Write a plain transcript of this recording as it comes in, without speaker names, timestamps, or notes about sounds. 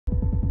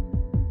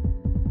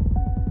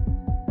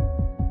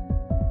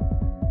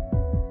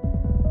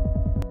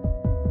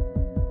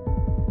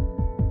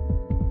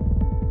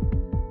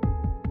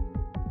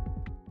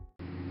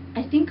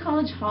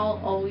College Hall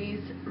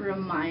always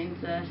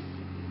reminds us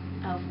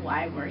of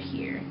why we're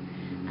here.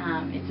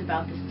 It's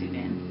about the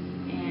students,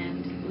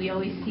 and we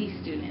always see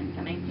students,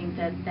 and I think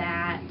that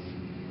that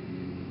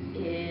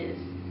is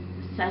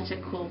such a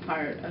cool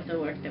part of the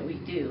work that we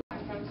do.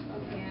 I'm from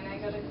Spokane. I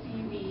go to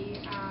CV,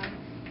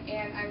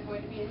 and I'm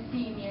going to be a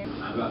senior.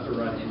 I'm about to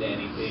run into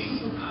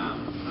anything,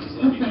 just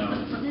let me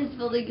know. This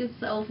building is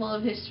so full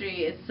of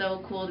history. It's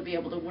so cool to be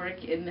able to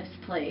work in this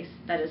place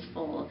that is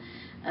full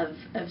of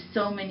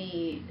so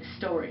many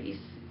stories,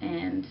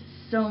 and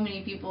so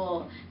many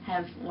people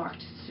have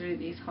walked through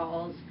these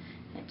halls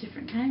at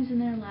different times in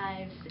their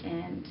lives,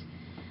 and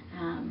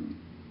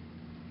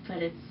but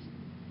it's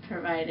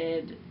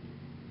provided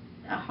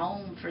a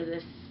home for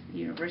this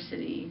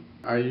university.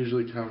 I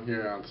usually come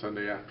here on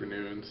Sunday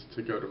afternoons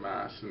to go to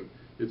Mass, and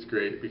it's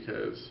great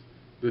because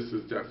this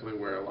is definitely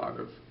where a lot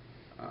of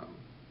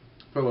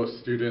fellow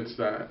students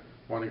that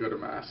want to go to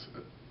Mass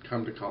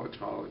come to College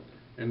Hall,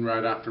 and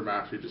right after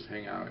Mass we just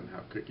hang out and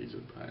have cookies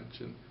and punch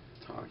and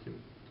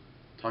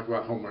talk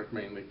about homework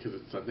mainly because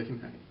it's Sunday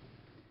night.